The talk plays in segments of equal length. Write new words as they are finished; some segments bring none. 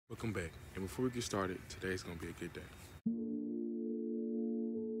Welcome back, and before we get started, today's gonna be a good day.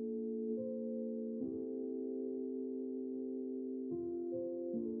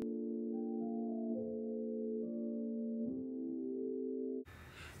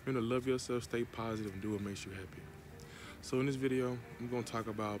 Remember to love yourself, stay positive, and do what makes you happy. So in this video, I'm gonna talk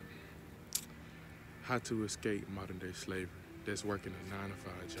about how to escape modern day slavery. That's working a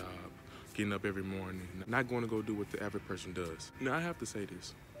 9-to-5 job, getting up every morning, not going to go do what the average person does. Now I have to say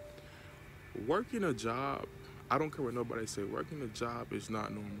this. Working a job, I don't care what nobody say, working a job is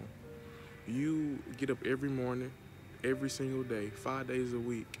not normal. You get up every morning, every single day, 5 days a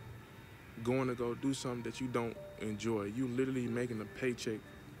week, going to go do something that you don't enjoy. You literally making a paycheck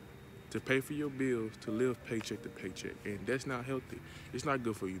to pay for your bills, to live paycheck to paycheck. And that's not healthy. It's not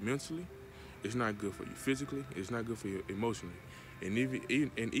good for you mentally. It's not good for you physically. It's not good for you emotionally. And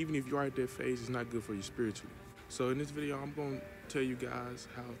even if you're at that phase, it's not good for you spiritually. So in this video, I'm going to tell you guys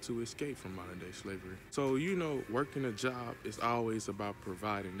how to escape from modern day slavery. So, working a job is always about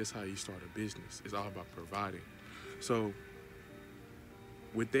providing. That's how you start a business. It's all about providing. So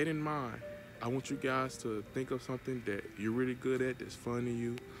with that in mind, I want you guys to think of something that you're really good at, that's fun to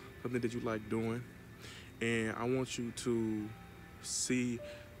you, something that you like doing. And I want you to see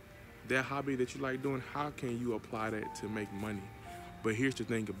that hobby that you like doing, how can you apply that to make money? But here's the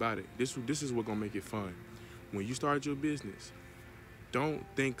thing about it. This is what's gonna make it fun. When you start your business, don't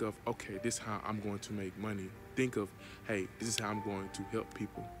think of, okay, this is how I'm going to make money. Think of, hey, this is how I'm going to help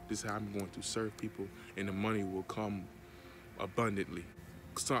people. This is how I'm going to serve people, and the money will come abundantly.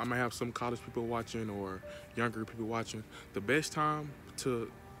 So I might have some college people watching or younger people watching. The best time to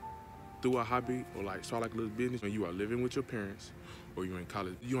do a hobby or start a little business when you are living with your parents or you're in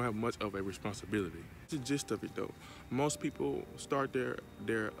college. You don't have much of a responsibility. The gist of it though, most people start they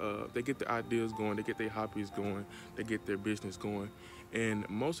get their ideas going, they get their hobbies going, they get their business going, and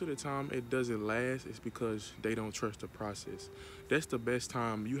most of the time it doesn't last. It's because they don't trust the process. That's the best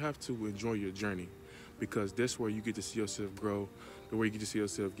time. You have to enjoy your journey, because that's where you get to see yourself grow, the way you get to see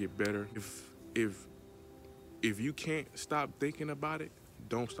yourself get better. If you can't stop thinking about it,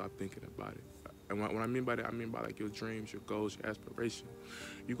 don't stop thinking about it. And what I mean by that, I mean by your dreams, your goals, your aspirations.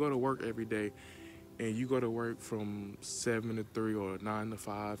 You go to work every day, and you go to work from 7 to 3 or 9 to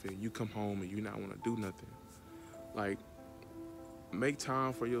 5, and you come home and you not want to do nothing. Make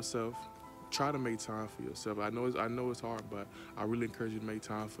time for yourself. Try to make time for yourself. I know it's hard, but I really encourage you to make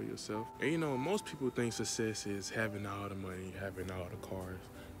time for yourself. And most people think success is having all the money, having all the cars,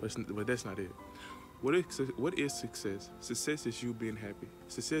 but that's not it. What is success? Success is you being happy.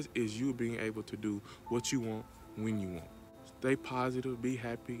 Success is you being able to do what you want when you want. Stay positive, be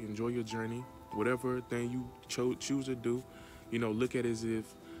happy, enjoy your journey. Whatever thing you choose to do, look at it as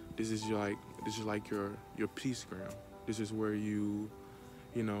if this is like your peace ground. This is where you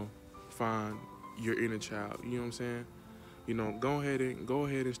find your inner child. You know what I'm saying? Go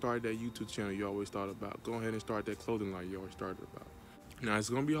ahead and start that YouTube channel you always thought about. Go ahead and start that clothing line you always started about. Now, it's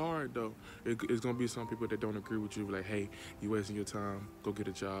going to be hard, though. It's going to be some people that don't agree with you, like, hey, you wasting your time. Go get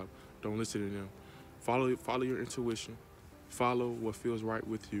a job. Don't listen to them. Follow your intuition. Follow what feels right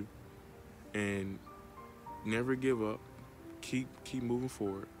with you. And never give up. Keep moving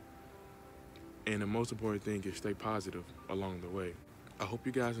forward. And the most important thing is stay positive along the way. I hope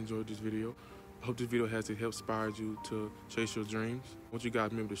you guys enjoyed this video. I hope this video has helped inspire you to chase your dreams. I want you guys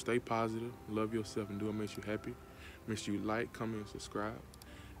to remember to stay positive, love yourself, and do what makes you happy. Make sure you like, comment, and subscribe.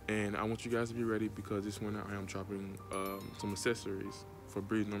 And I want you guys to be ready, because this winter I am dropping some accessories for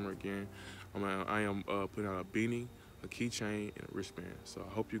Breathe Normal Again. I am putting out a beanie, a keychain, and a wristband. So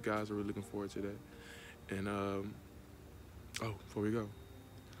I hope you guys are really looking forward to that. And before we go,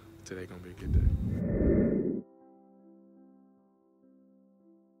 today gonna be a good day.